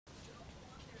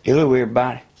Hello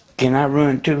everybody. Can I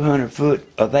run 200 foot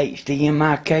of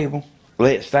HDMI cable?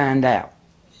 Let's find out.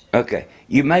 Okay,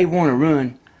 you may want to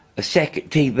run a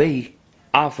second TV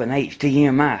off an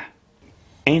HDMI.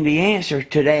 And the answer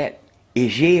to that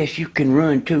is yes, you can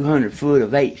run 200 foot of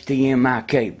HDMI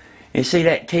cable. And see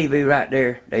that TV right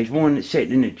there? There's one that's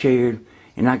sitting in the chair,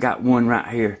 and I got one right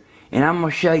here. And I'm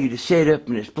going to show you the setup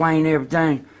and explain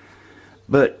everything.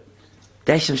 But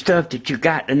there's some stuff that you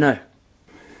got to know.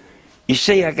 You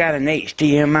see I got an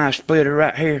HDMI splitter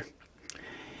right here.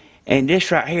 And this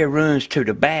right here runs to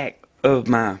the back of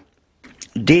my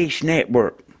dish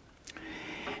network.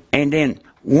 And then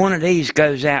one of these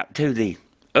goes out to the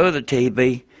other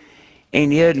TV,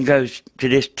 and the other one goes to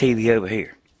this TV over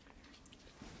here.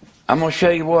 I'm going to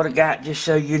show you what I got just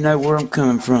so you know where I'm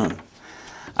coming from.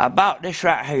 I bought this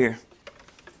right here,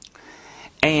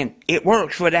 and it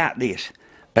works without this,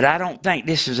 but I don't think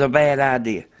this is a bad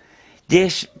idea.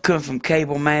 This comes from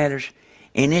Cable Matters,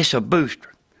 and it's a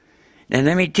booster. Now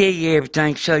let me tell you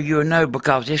everything so you'll know,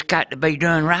 because it's got to be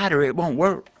done right or it won't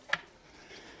work.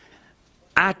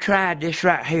 I tried this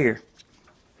right here,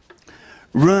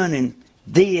 running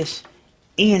this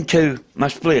into my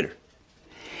splitter,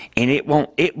 and it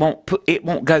won't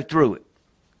go through it.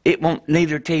 It won't.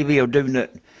 Neither TV will do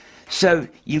nothing. So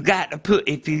you got to put,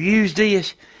 if you use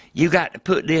this, you got to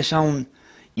put this on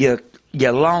your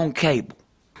long cable.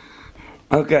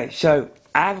 Okay, so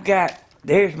I've got,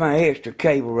 there's my extra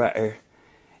cable right there.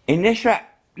 And this right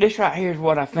here is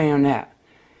what I found out.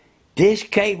 This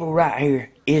cable right here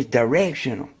is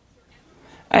directional.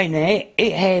 Hey, now,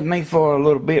 it had me for a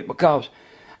little bit because,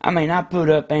 I mean, I put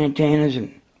up antennas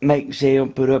and make and sell,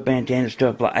 put up antennas,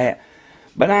 stuff like that.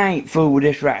 But I ain't fooled with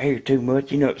this right here too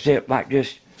much, you know, except like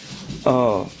just,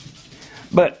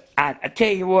 but I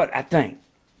tell you what I think,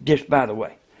 just by the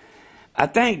way. I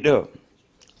think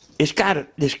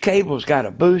this cable's got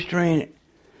a booster in it,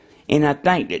 and I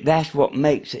think that's what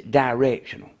makes it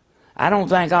directional. I don't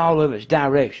think all of it's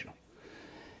directional.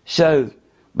 So,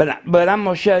 but I'm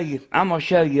gonna show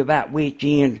you about which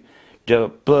end to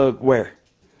plug where.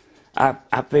 I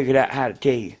figured out how to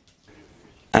tell you.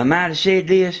 I might have said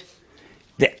this,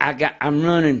 that I'm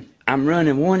running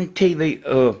one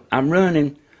TV. I'm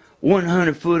running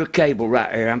 100 foot of cable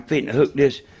right here. I'm fitting to hook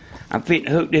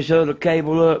this other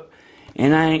cable up.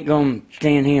 And I ain't gonna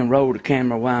stand here and roll the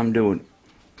camera while I'm doing it.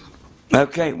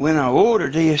 Okay, when I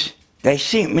ordered this, they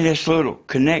sent me this little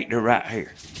connector right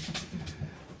here.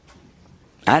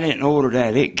 I didn't order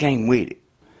that, it came with it.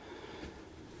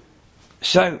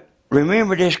 So,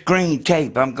 remember this green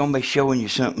tape? I'm gonna be showing you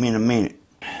something in a minute.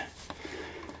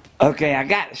 Okay, I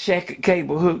got the second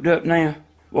cable hooked up now.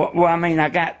 Well, I mean, I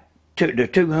got the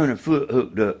 200 foot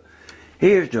hooked up.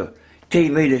 Here's the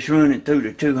TV that's running through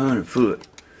the 200 foot.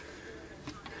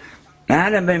 Now, I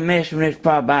done been messing with this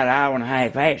probably about an hour and a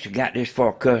half. I actually got this for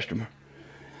a customer.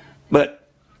 But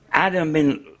I done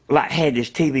been, had this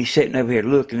TV sitting over here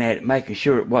looking at it, making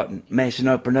sure it wasn't messing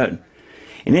up or nothing.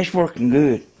 And it's working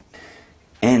good.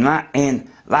 And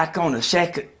like on the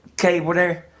second cable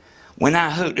there, when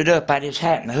I hooked it up, I just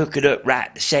happened to hook it up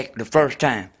right the first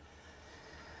time.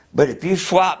 But if you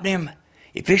swap them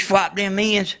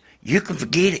ends, you can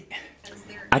forget it.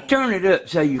 I turned it up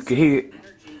so you could hear it,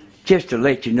 just to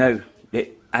let you know that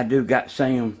I do got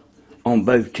sound on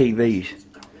both TVs.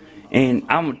 And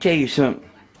I'm going to tell you something.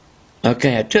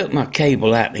 Okay, I took my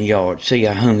cable out in the yard. See,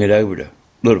 I hung it over the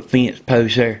little fence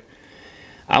post there.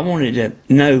 I wanted to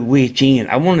know which end.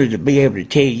 I wanted to be able to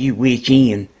tell you which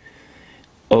end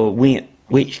went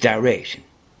which direction.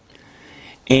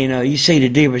 And you see the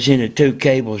difference in the two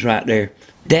cables right there.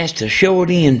 That's the short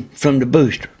end from the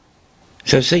booster.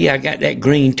 So see, I got that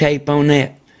green tape on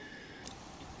that.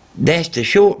 That's the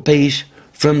short piece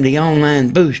from the online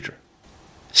booster.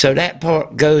 So that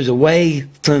part goes away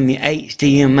from your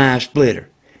HDMI splitter.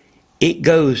 It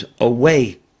goes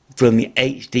away from your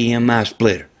HDMI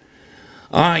splitter.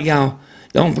 Alright, y'all.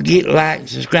 Don't forget to like and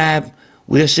subscribe.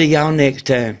 We'll see y'all next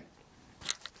time.